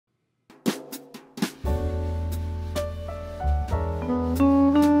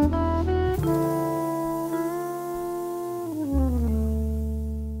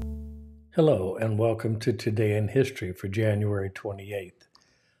Hello, and welcome to Today in History for January 28th.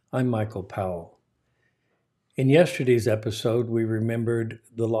 I'm Michael Powell. In yesterday's episode, we remembered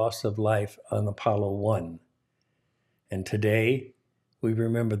the loss of life on Apollo 1. And today, we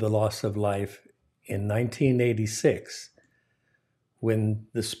remember the loss of life in 1986 when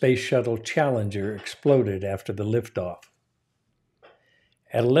the Space Shuttle Challenger exploded after the liftoff.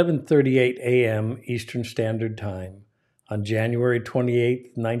 At 11:38 a.m. Eastern Standard Time, on January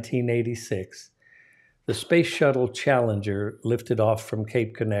 28, 1986, the Space Shuttle Challenger lifted off from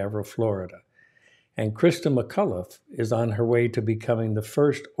Cape Canaveral, Florida, and Krista McCullough is on her way to becoming the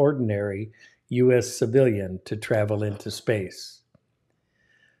first ordinary U.S. civilian to travel into space.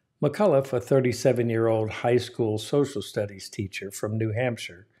 McCullough, a 37-year-old high school social studies teacher from New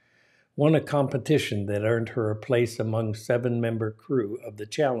Hampshire, won a competition that earned her a place among 7-member crew of the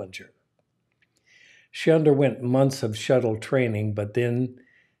Challenger. She underwent months of shuttle training, but then,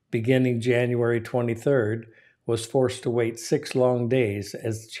 beginning January 23rd, was forced to wait 6 long days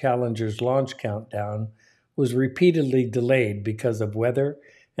as Challenger's launch countdown was repeatedly delayed because of weather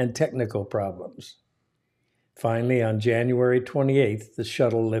and technical problems. Finally, on January 28th, the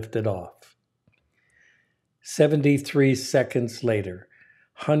shuttle lifted off. 73 seconds later,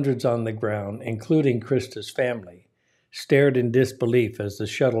 hundreds on the ground, including Krista's family, stared in disbelief as the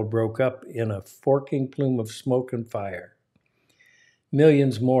shuttle broke up in a forking plume of smoke and fire.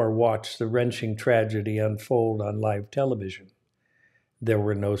 Millions more watched the wrenching tragedy unfold on live television. There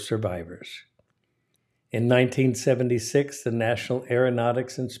were no survivors. In 1976, the National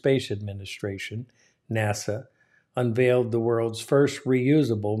Aeronautics and Space Administration, NASA, unveiled the world's first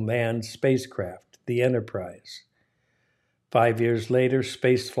reusable manned spacecraft, the Enterprise. 5 years later,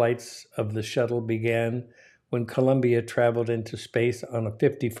 space flights of the shuttle began when Columbia traveled into space on a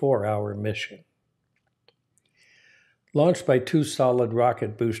 54-hour mission. Launched by 2 solid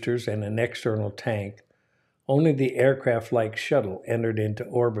rocket boosters and an external tank, only the aircraft-like shuttle entered into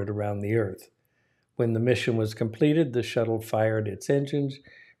orbit around the Earth. When the mission was completed, the shuttle fired its engines,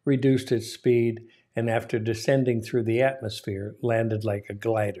 reduced its speed, and after descending through the atmosphere, landed like a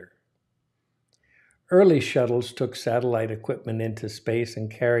glider. Early shuttles took satellite equipment into space and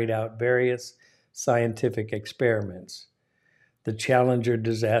carried out various scientific experiments. The Challenger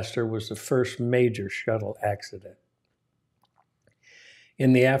disaster was the first major shuttle accident.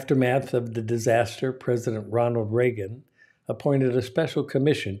 In the aftermath of the disaster, President Ronald Reagan appointed a special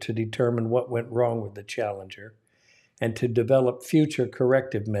commission to determine what went wrong with the Challenger and to develop future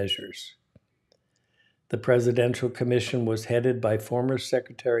corrective measures. The Presidential Commission was headed by former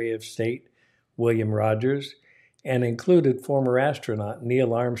Secretary of State William Rogers and included former astronaut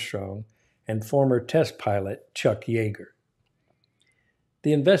Neil Armstrong and former test pilot Chuck Yeager.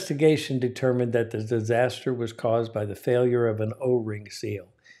 The investigation determined that the disaster was caused by the failure of an O-ring seal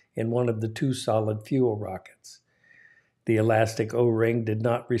in one of the 2 solid fuel rockets. The elastic O-ring did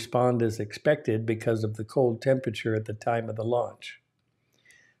not respond as expected because of the cold temperature at the time of the launch,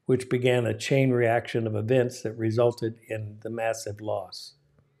 which began a chain reaction of events that resulted in the massive loss.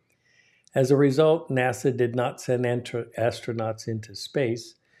 As a result, NASA did not send astronauts into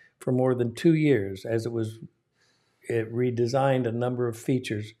space for more than 2 years, as it redesigned a number of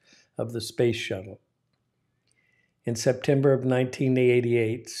features of the Space Shuttle. In September of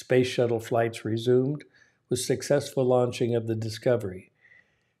 1988, Space Shuttle flights resumed with successful launching of the Discovery.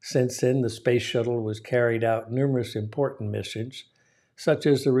 Since then, the Space Shuttle has carried out numerous important missions, such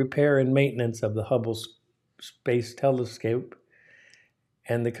as the repair and maintenance of the Hubble Space Telescope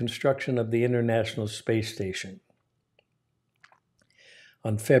and the construction of the International Space Station.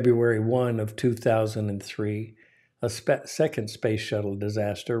 On February 1 of 2003, a second space shuttle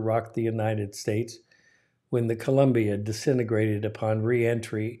disaster rocked the United States when the Columbia disintegrated upon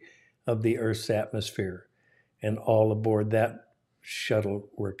re-entry of the Earth's atmosphere, and all aboard that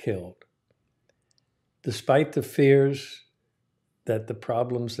shuttle were killed. Despite the fears that the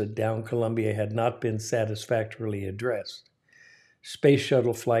problems that downed Columbia had not been satisfactorily addressed, space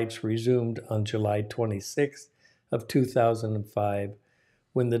shuttle flights resumed on July 26 of 2005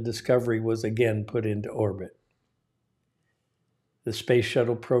 when the Discovery was again put into orbit. The Space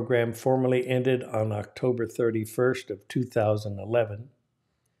Shuttle program formally ended on October 31st of 2011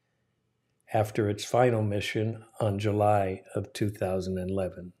 after its final mission on July of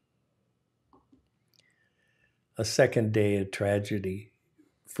 2011. A second day of tragedy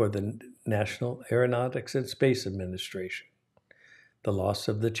for the National Aeronautics and Space Administration, the loss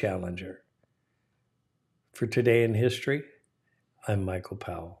of the Challenger. For Today in History, I'm Michael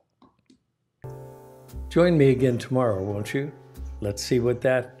Powell. Join me again tomorrow, won't you? Let's see what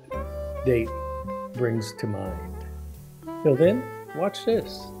that date brings to mind. Till then, watch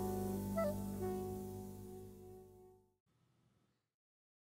this.